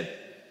said,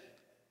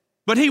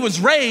 but he was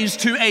raised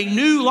to a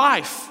new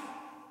life.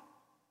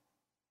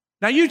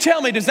 Now you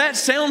tell me, does that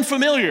sound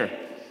familiar?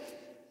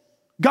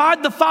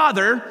 God the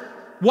Father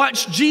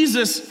watched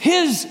Jesus,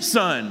 his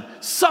son,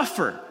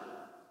 suffer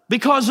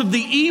because of the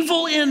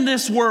evil in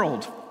this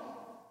world.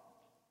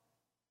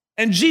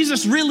 And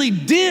Jesus really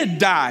did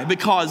die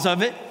because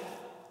of it.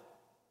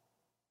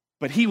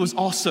 But he was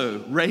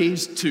also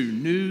raised to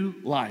new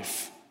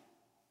life,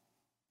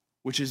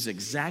 which is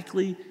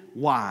exactly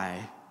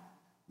why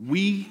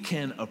we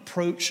can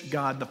approach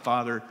God the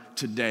Father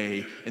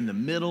today in the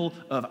middle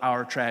of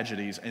our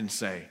tragedies and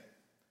say,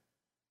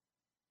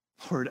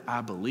 Lord,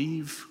 I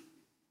believe,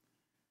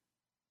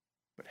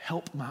 but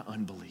help my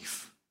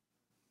unbelief.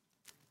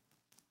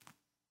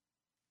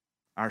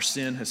 Our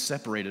sin has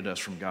separated us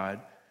from God,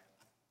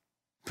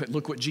 but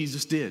look what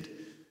Jesus did.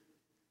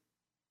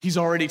 He's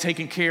already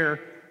taken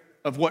care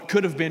of what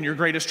could have been your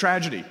greatest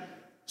tragedy,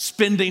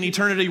 spending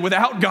eternity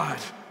without God.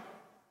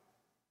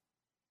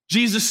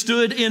 Jesus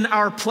stood in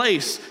our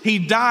place. He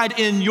died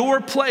in your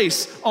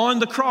place on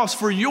the cross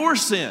for your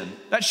sin.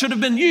 That should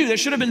have been you. That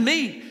should have been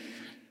me.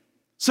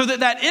 So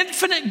that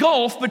infinite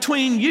gulf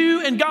between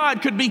you and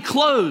God could be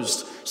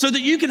closed, so that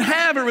you can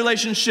have a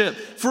relationship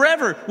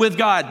forever with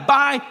God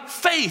by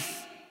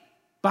faith,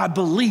 by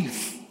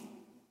belief.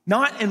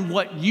 Not in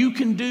what you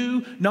can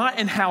do, not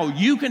in how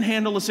you can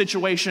handle a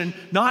situation,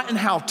 not in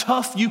how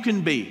tough you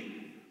can be,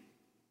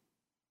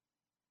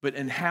 but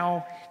in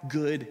how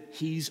good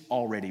he's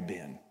already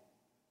been.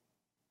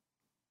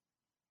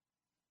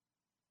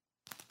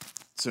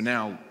 So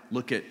now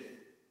look at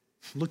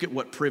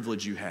what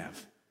privilege you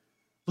have.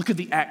 Look at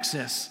the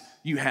access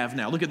you have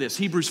now. Look at this,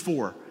 Hebrews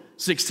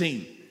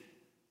 4:16.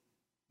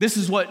 This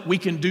is what we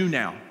can do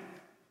now.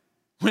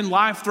 When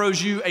life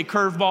throws you a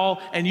curveball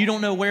and you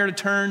don't know where to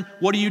turn,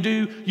 what do?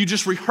 You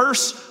just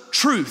rehearse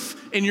truth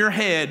in your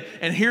head.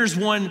 And here's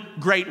one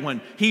great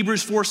one.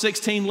 Hebrews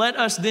 4:16, let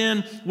us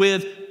then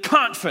with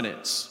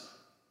confidence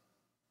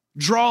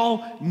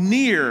draw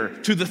near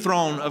to the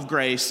throne of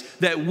grace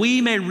that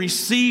we may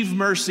receive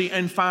mercy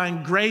and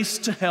find grace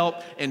to help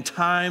in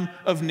time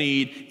of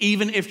need.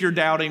 Even if you're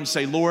doubting,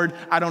 say, Lord,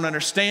 I don't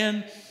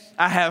understand.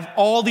 I have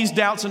all these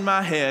doubts in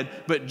my head,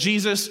 but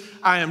Jesus,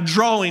 I am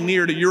drawing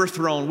near to your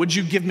throne. Would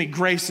you give me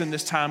grace in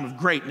this time of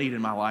great need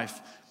in my life?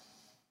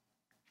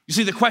 You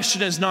see, the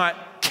question is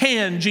not,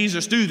 can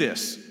Jesus do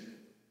this?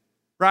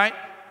 Right?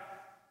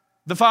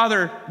 The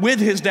father, with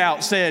his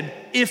doubt, said,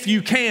 if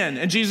you can.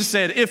 And Jesus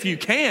said, if you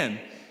can.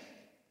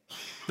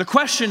 The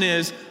question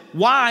is,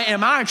 why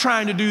am I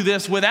trying to do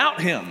this without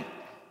him?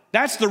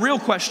 That's the real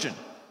question.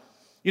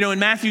 You know, in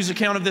Matthew's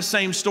account of this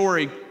same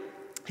story,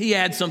 he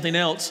adds something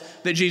else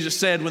that Jesus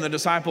said when the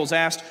disciples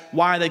asked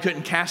why they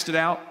couldn't cast it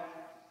out.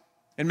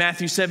 In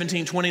Matthew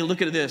 17:20,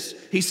 look at this.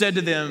 He said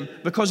to them,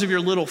 because of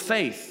your little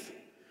faith.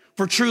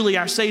 For truly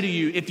I say to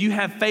you, if you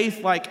have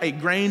faith like a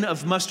grain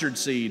of mustard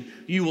seed,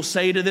 you will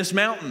say to this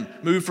mountain,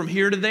 move from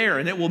here to there,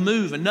 and it will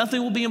move, and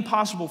nothing will be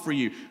impossible for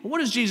you. What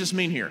does Jesus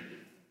mean here?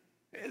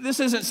 This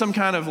isn't some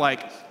kind of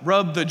like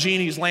rub the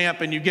genie's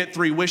lamp and you get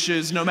 3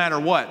 wishes no matter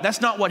what.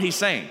 That's not what he's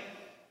saying.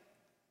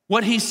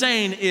 What he's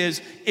saying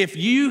is, if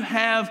you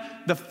have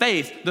the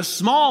faith, the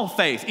small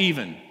faith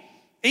even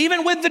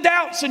with the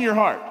doubts in your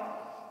heart,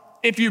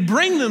 if you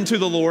bring them to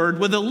the Lord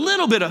with a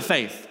little bit of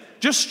faith,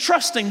 just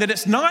trusting that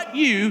it's not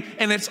you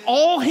and it's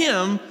all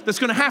him that's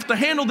going to have to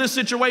handle this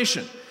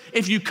situation.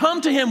 If you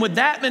come to him with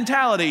that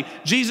mentality,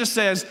 Jesus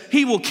says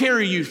he will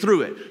carry you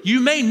through it.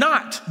 You may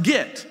not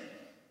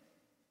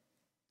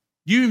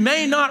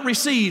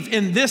receive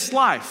in this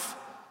life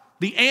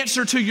the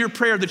answer to your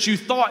prayer that you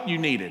thought you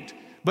needed.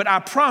 But I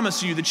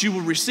promise you that you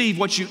will receive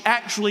what you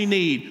actually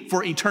need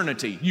for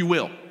eternity. You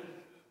will.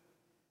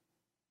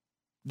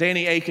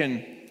 Danny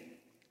Aiken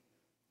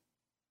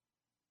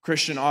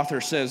Christian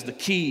author says the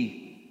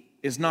key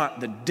is not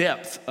the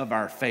depth of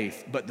our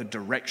faith, but the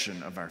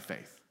direction of our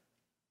faith.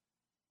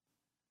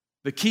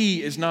 The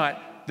key is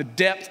not the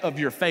depth of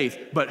your faith,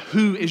 but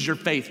who is your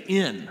faith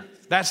in?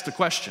 That's the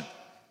question.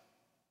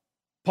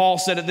 Paul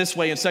said it this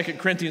way in 2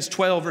 Corinthians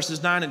 12,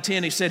 verses 9 and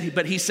 10. He said,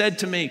 "But he said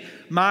to me,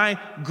 my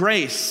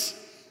grace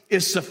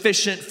is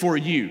sufficient for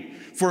you,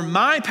 for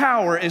my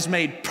power is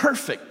made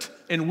perfect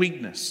in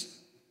weakness.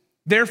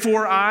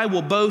 Therefore, I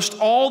will boast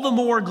all the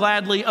more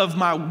gladly of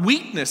my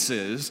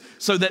weaknesses,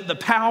 so that the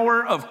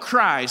power of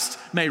Christ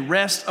may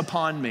rest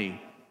upon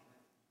me.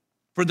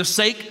 For the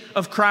sake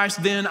of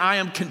Christ, then, I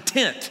am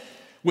content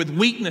with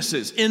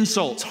weaknesses,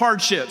 insults,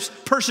 hardships,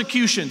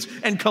 persecutions,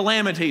 and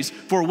calamities.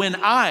 For when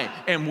I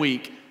am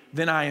weak,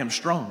 then I am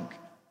strong."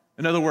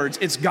 In other words,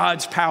 it's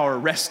God's power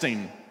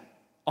resting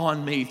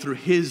on me through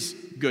His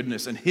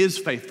goodness and His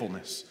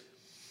faithfulness.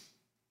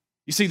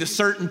 You see, the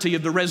certainty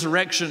of the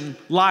resurrection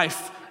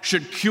life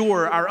should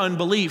cure our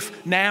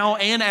unbelief now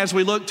and as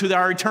we look to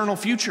our eternal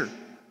future.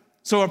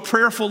 So a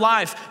prayerful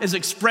life is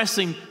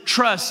expressing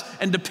trust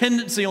and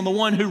dependency on the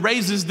one who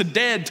raises the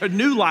dead to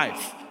new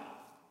life.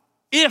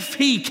 If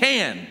He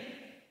can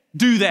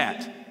do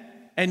that,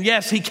 and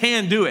yes, He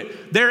can do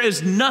it, there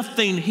is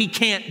nothing He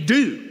can't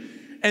do.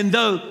 And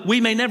though we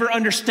may never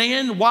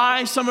understand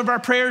why some of our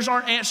prayers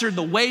aren't answered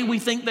the way we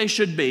think they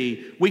should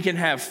be, we can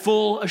have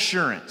full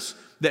assurance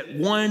that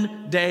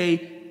one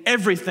day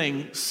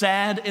everything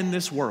sad in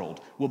this world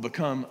will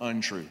become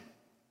untrue.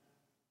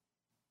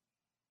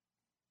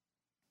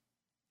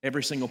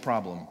 Every single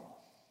problem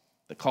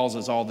that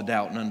causes all the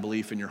doubt and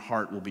unbelief in your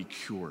heart will be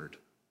cured,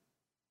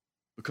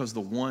 because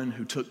the one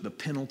who took the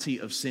penalty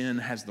of sin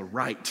has the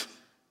right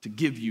to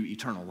give you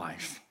eternal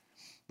life.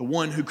 The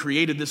one who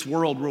created this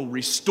world will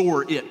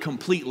restore it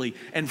completely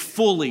and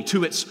fully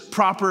to its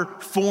proper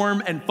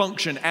form and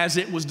function as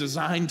it was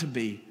designed to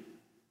be.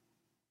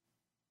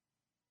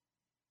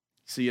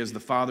 See, as the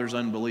father's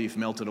unbelief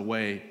melted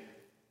away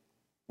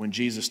when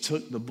Jesus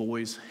took the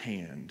boy's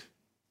hand,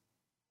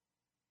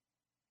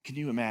 can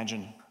you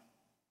imagine?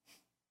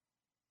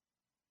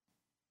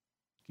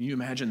 Can you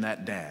imagine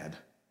that dad,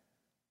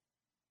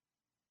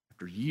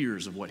 after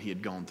years of what he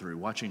had gone through,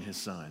 watching his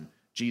son,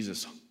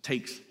 Jesus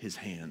takes his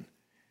hand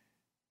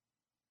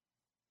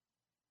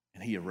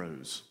and he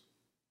arose.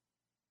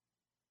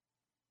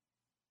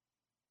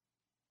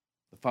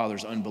 The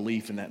father's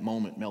unbelief in that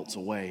moment melts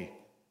away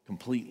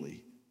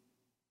completely.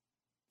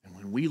 And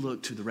when we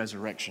look to the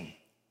resurrection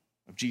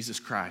of Jesus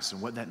Christ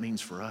and what that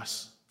means for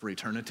us for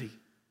eternity,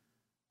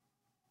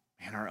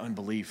 man, our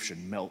unbelief should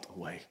melt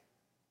away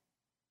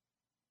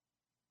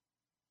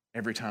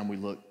every time we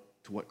look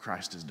to what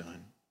Christ has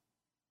done.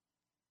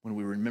 When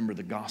we remember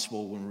the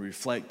gospel, when we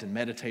reflect and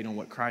meditate on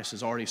what Christ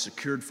has already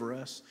secured for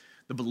us,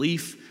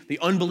 the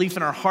unbelief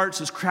in our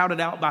hearts is crowded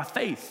out by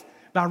faith,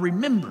 by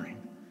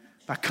remembering,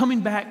 by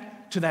coming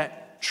back to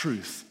that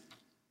truth.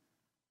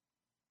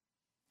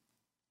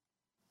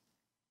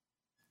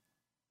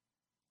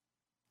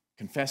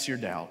 Confess your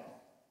doubt.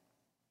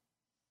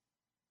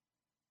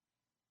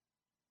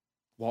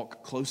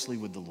 Walk closely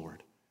with the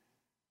Lord.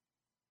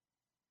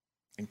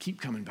 And keep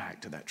coming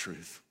back to that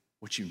truth,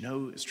 what you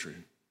know is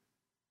true.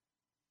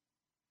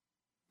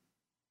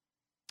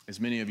 As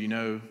many of you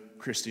know,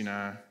 Christy and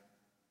I,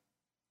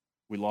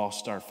 we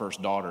lost our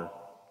first daughter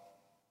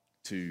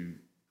to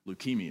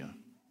leukemia.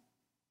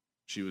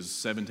 She was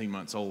 17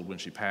 months old when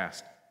she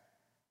passed.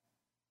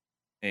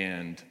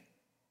 And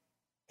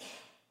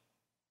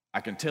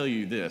I can tell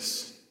you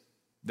this,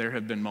 there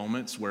have been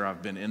moments where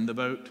I've been in the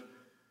boat,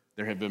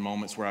 there have been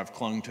moments where I've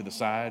clung to the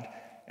side,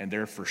 and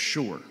there for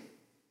sure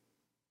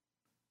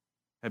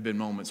have been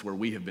moments where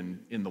we have been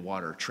in the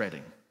water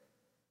treading.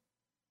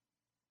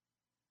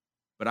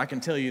 But I can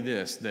tell you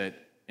this, that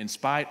in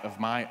spite of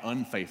my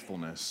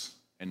unfaithfulness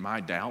and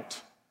my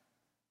doubt,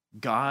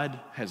 God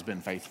has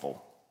been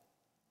faithful.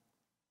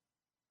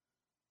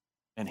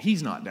 And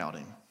He's not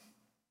doubting.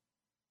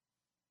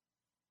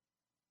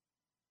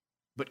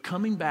 But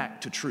coming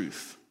back to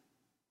truth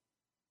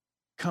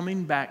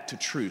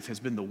has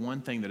been the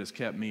one thing that has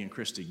kept me and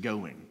Christy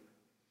going.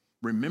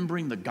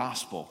 Remembering the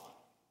gospel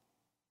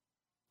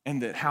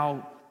and that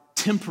how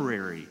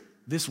temporary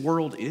this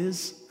world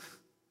is.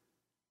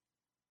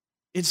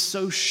 It's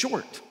so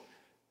short.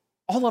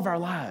 All of our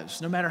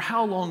lives, no matter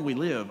how long we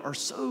live, are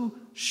so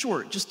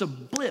short, just a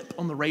blip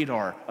on the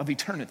radar of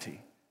eternity.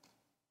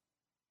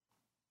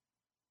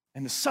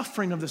 And the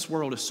suffering of this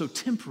world is so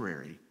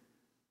temporary.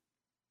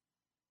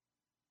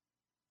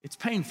 It's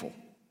painful.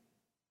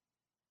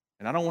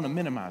 And I don't want to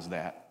minimize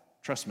that.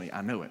 Trust me,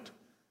 I know it.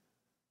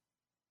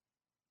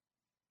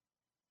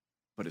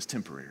 But it's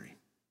temporary.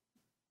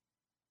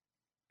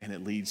 And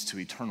it leads to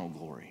eternal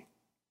glory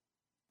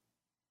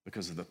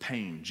because of the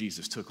pain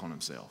Jesus took on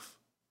Himself.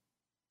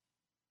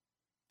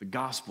 The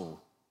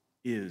gospel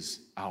is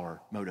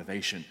our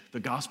motivation. The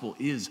gospel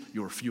is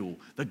your fuel.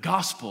 The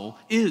gospel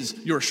is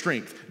your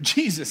strength.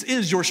 Jesus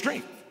is your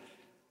strength.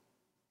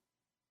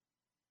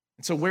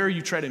 And so where are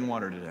you treading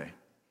water today?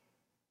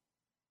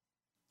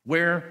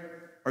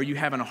 Where are you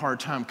having a hard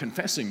time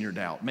confessing your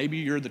doubt? Maybe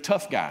you're the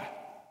tough guy,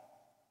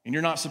 and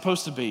you're not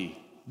supposed to be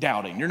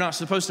doubting. You're not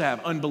supposed to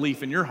have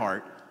unbelief in your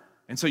heart.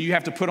 And so you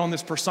have to put on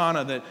this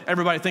persona that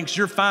everybody thinks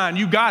you're fine.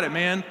 You got it,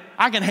 man.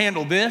 I can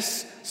handle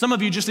this. Some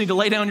of you just need to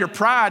lay down your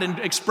pride and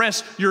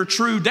express your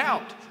true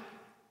doubt.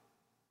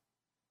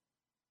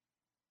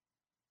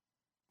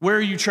 Where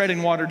are you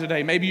treading water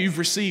today? Maybe you've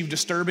received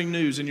disturbing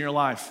news in your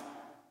life.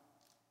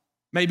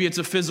 Maybe it's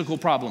a physical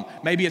problem.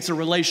 Maybe it's a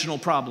relational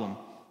problem.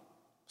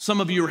 Some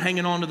of you are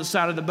hanging on to the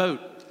side of the boat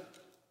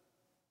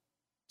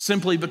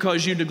simply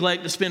because you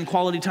neglect to spend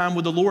quality time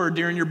with the Lord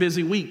during your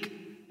busy week,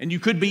 and you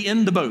could be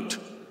in the boat.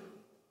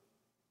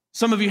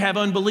 Some of you have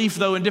unbelief,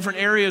 though, in different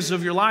areas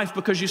of your life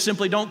because you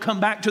simply don't come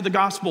back to the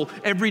gospel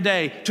every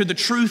day, to the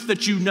truth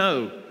that you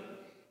know.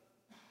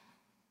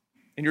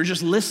 And you're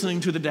just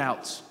listening to the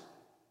doubts.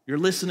 You're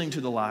listening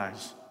to the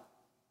lies.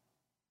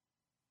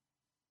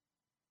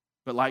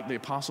 But like the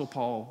Apostle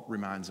Paul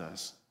reminds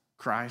us,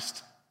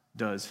 Christ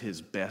does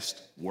his best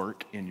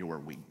work in your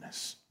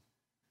weakness.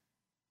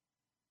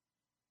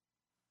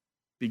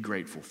 Be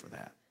grateful for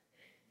that.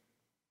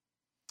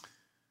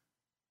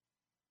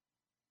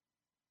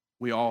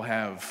 We all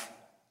have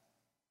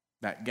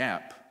that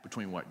gap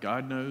between what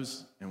God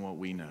knows and what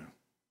we know.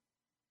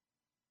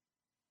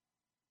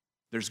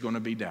 There's going to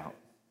be doubt.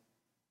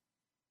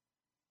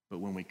 But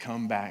when we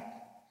come back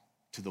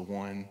to the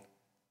one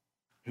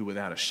who,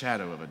 without a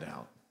shadow of a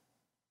doubt,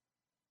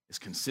 is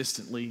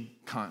consistently,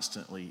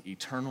 constantly,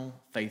 eternal,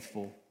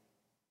 faithful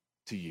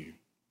to you,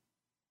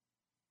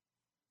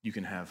 you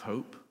can have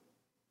hope.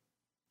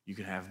 You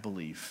can have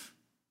belief.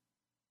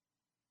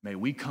 May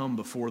we come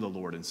before the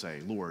Lord and say,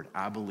 Lord,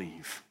 I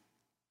believe.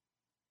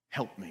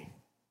 Help me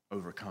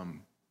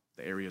overcome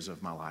the areas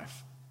of my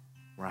life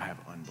where I have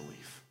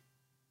unbelief.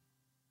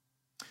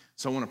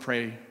 So I want to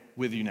pray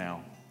with you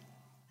now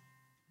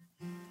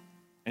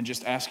and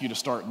just ask you to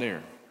start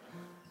there.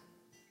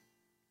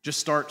 Just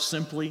start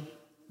simply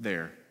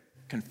there.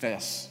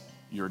 Confess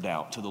your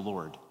doubt to the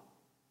Lord.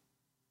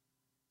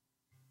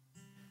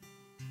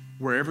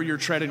 Wherever you're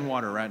treading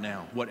water right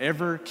now,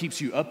 whatever keeps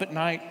you up at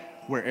night,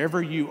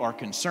 wherever you are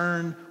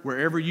concerned,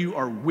 wherever you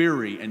are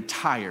weary and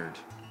tired,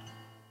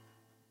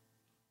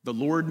 the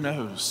Lord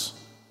knows.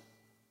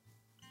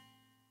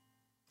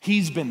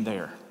 He's been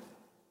there.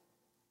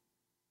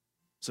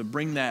 So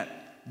bring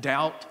that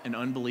doubt and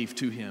unbelief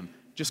to him.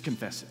 Just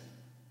confess it.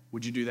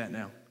 Would you do that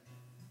now?